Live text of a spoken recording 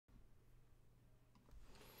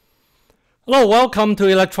Hello, welcome to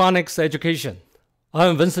Electronics Education.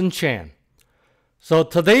 I'm Vincent Chang. So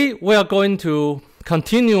today we are going to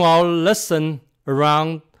continue our lesson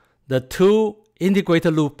around the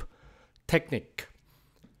two-integrator-loop technique,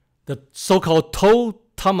 the so-called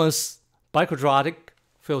TowThomas biquadratic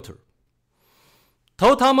filter.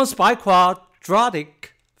 TowThomas biquadratic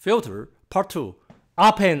filter, part 2,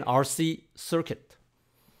 op-amp RC circuit.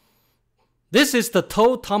 This is the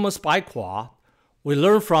TowThomas biquad we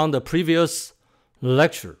learned from the previous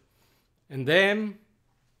lecture. And then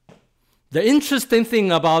the interesting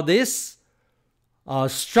thing about this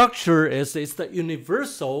structure is it's the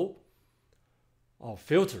universal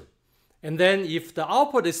filter. And then if the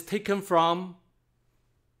output is taken from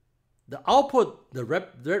the output, the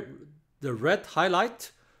red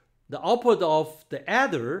highlight, the output of the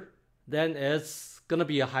adder, then it's going to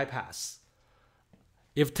be a high pass.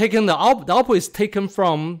 If taken the output is taken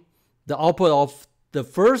from the output of the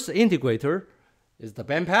first integrator is the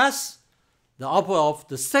band pass. The output of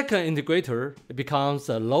the second integrator, it becomes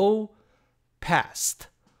a low pass.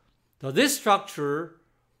 So this structure,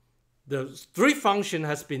 the three function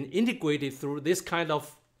has been integrated through this kind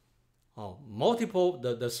of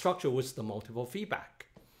the structure with the multiple feedback.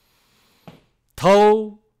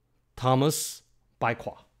 TowThomas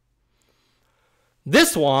biquad.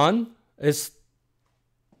 This one is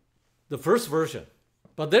the first version.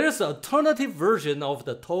 But there is an alternative version of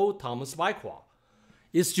the TowThomas biquad.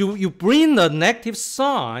 Is you bring the negative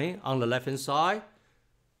sign on the left-hand side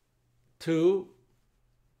to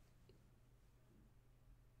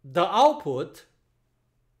the output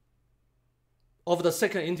of the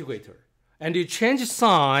second integrator. And you change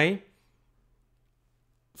sign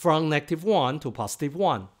from -1 to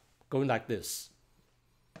 +1, going like this.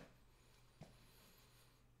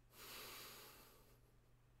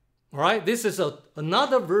 All right, this is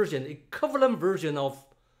another version, equivalent version of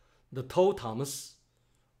the TowThomas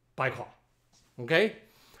biquad. Okay,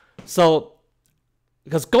 so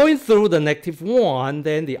because going through the -1,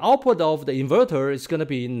 then the output of the inverter is going to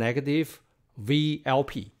be negative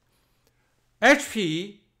VLP,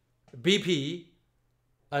 HP, BP,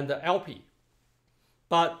 and the LP.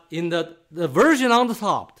 But in the version on the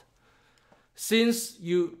top, since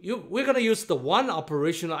we're going to use the one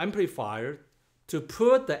operational amplifier to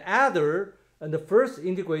put the adder and the first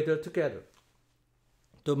integrator together,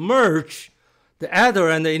 to merge the adder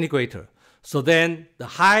and the integrator. So then the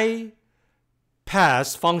high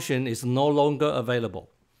pass function is no longer available.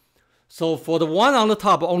 So for the one on the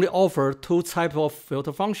top, only offer two types of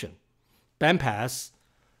filter function, band pass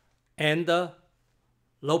and the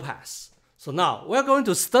low pass. So now we're going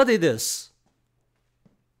to study this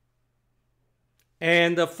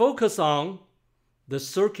and focus on the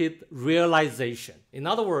circuit realization. In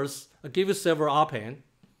other words, I'll give you several op-amp,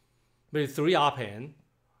 maybe 3 op-amp,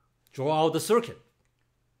 draw out the circuit.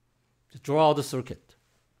 Draw out the circuit.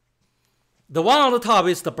 The one on the top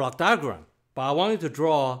is the block diagram, but I want you to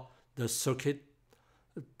draw the circuit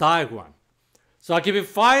diagram. So I'll give you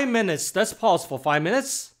 5 minutes. Let's pause for 5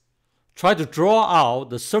 minutes. Try to draw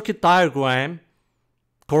out the circuit diagram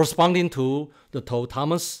corresponding to the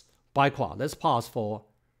TowThomas biquad. Let's pause for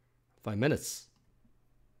 5 minutes.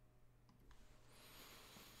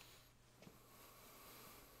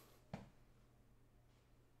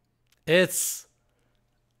 It's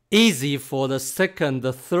easy for the second,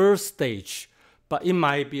 the third stage, but it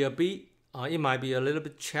might be a little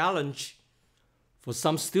bit challenge for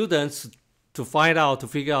some students to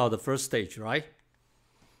figure out the first stage, right?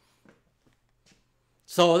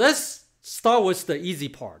 So let's start with the easy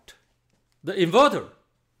part. The inverter,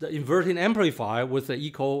 the inverting amplifier with the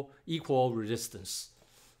equal resistance.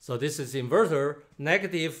 So this is inverter,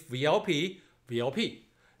 negative VLP,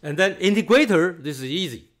 and then integrator, this is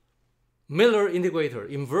easy. Miller integrator,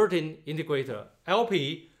 inverting integrator,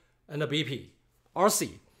 LP, and the BP,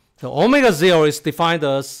 RC. So omega 0 is defined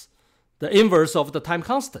as the inverse of the time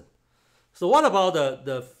constant. So what about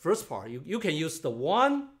the first part? You can use the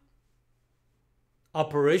one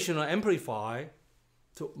operational amplifier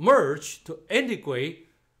to merge, to integrate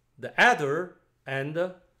the adder and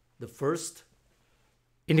the first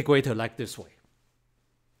integrator like this way.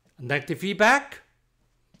 Negative feedback.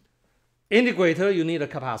 Integrator, you need a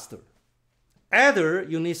capacitor. Adder,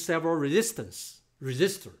 you need several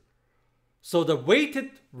resistor. So the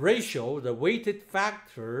weighted ratio, the weighted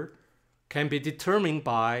factor can be determined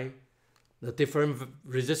by the different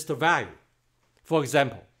resistor value. For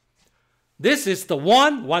example, this is the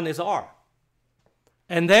 1 is R.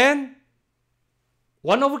 And then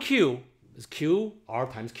 1 over Q is Q, R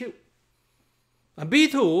times Q. And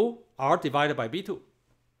B2, R divided by B2.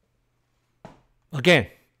 Again,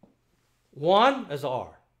 1 is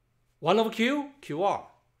R. 1 over Q, QR.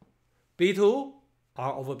 B2,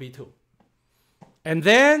 R over B2. And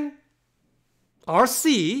then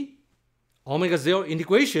RC, omega 0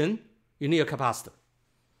 integration, you need a capacitor.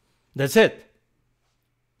 That's it.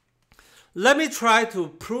 Let me try to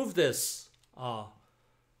prove this, to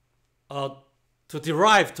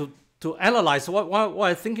derive, to analyze what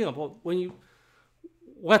I'm thinking about when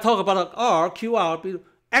I talk about R, QR, B2.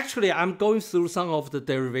 Actually, I'm going through some of the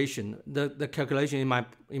derivation, the calculation in my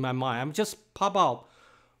mind. I'm just pop out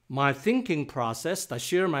my thinking process. I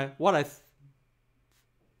share what I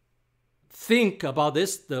think about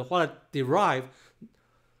this, what I derive,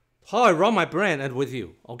 how I run my brain and with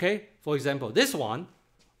you. Okay. For example, this one,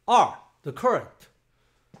 R, the current,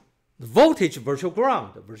 the voltage, virtual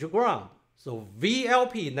ground. So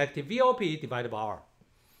VLP, negative VLP divided by R,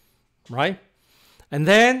 right? And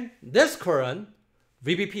then this current,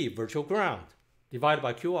 VBP, virtual ground, divided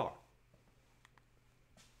by QR.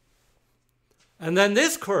 And then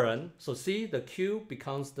this current, so see, the Q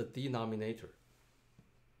becomes the denominator.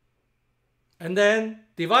 And then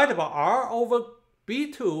divided by R over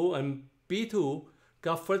B2, and B2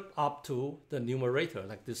 got flipped up to the numerator,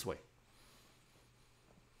 like this way.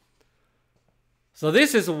 So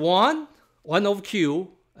this is 1 over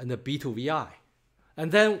Q, and the B2 VI.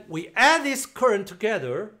 And then we add this current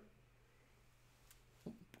together,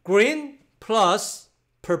 green plus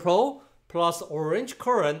purple plus orange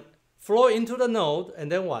current flow into the node,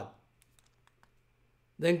 and then what?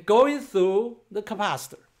 Then going through the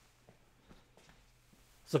capacitor.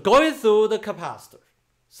 So going through the capacitor.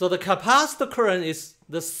 So the capacitor current is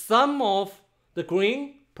the sum of the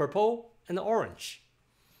green, purple, and the orange.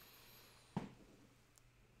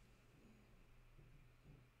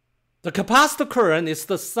 The capacitor current is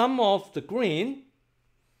the sum of the green,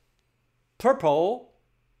 purple,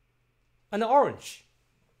 and the orange.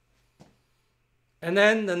 And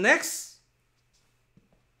then the next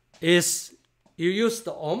is you use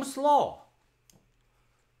the Ohm's law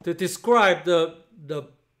to describe the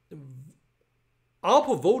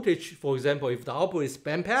output voltage. For example, if the output is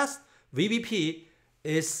bandpass, VBP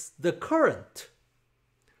is the current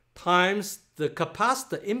times the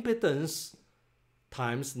capacitor impedance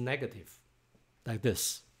times negative, like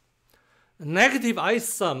this. Negative I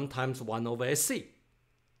sum times 1 over SC.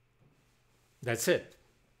 That's it.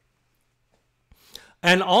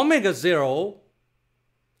 And omega 0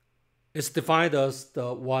 is defined as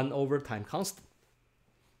the 1 over time constant.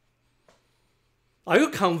 Are you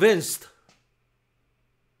convinced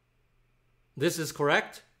this is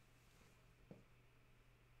correct?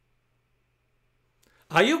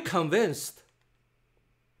 Are you convinced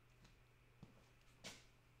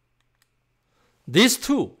these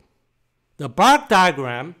two, the bar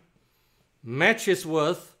diagram, matches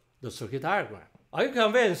with the circuit diagram? Are you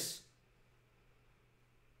convinced?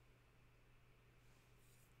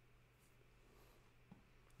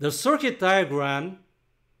 The circuit diagram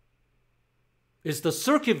is the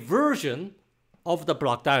circuit version of the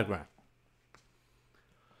block diagram.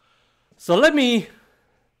 So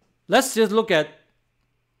let's just look at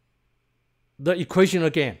the equation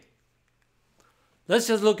again. Let's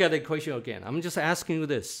just look at the equation again. I'm just asking you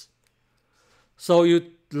this. So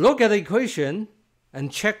you look at the equation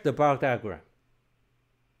and check the block diagram.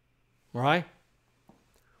 All right?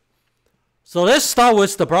 So let's start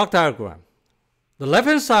with the block diagram. The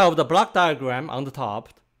left-hand side of the block diagram on the top,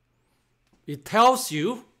 it tells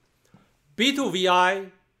you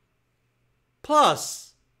B2VI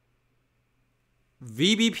plus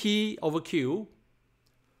VBP over Q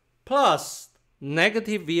plus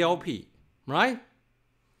negative VLP, right?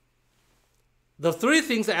 The three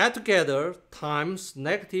things add together times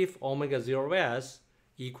negative omega 0s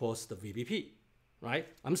equals the VBP, right?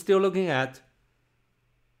 I'm still looking at,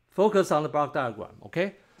 focus on the block diagram,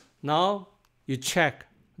 okay? Now you check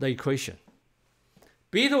the equation.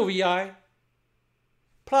 B2VI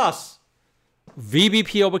plus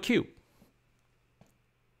VBP over Q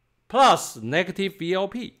plus negative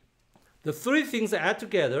VLP. The three things add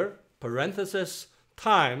together, parenthesis,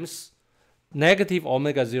 times negative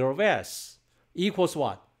omega 0s equals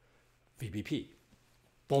what? VBP.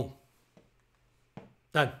 Boom.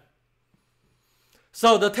 Done.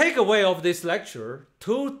 So the takeaway of this lecture,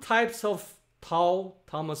 two types of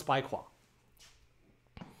TowThomas Biquad.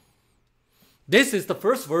 This is the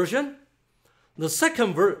first version. The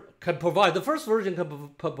second can provide, the first version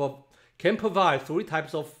can provide three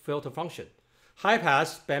types of filter function: high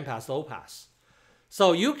pass, band pass, low pass.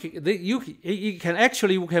 So you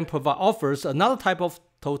can provide, offers another type of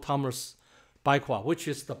TowThomas Biquad, which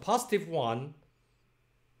is the positive one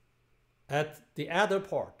at the other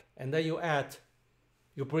part, and then you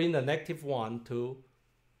bring the negative one to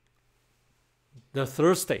the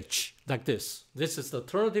third stage like this. This is the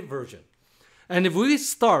alternative version. And if we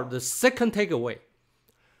start the second takeaway,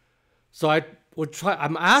 so I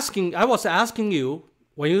was asking you,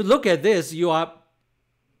 when you look at this, you are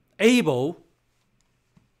able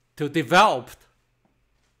to develop,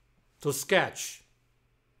 to sketch,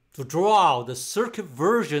 to draw out the circuit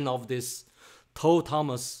version of this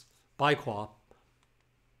TowThomas Biquad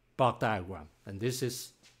block diagram. And this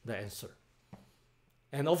is the answer.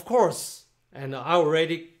 And of course, and I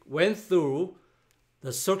already went through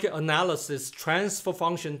the circuit analysis transfer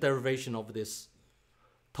function derivation of this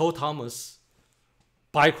TowThomas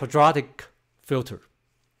biquadratic filter.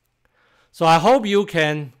 So I hope you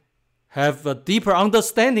can have a deeper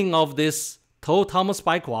understanding of this TowThomas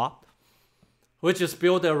Biquad, which is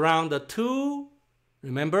built around the two,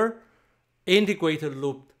 remember, integrated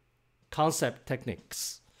loop concept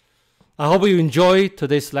techniques. I hope you enjoyed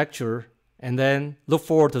today's lecture and then look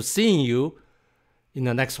forward to seeing you in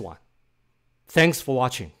the next one. Thanks for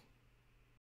watching.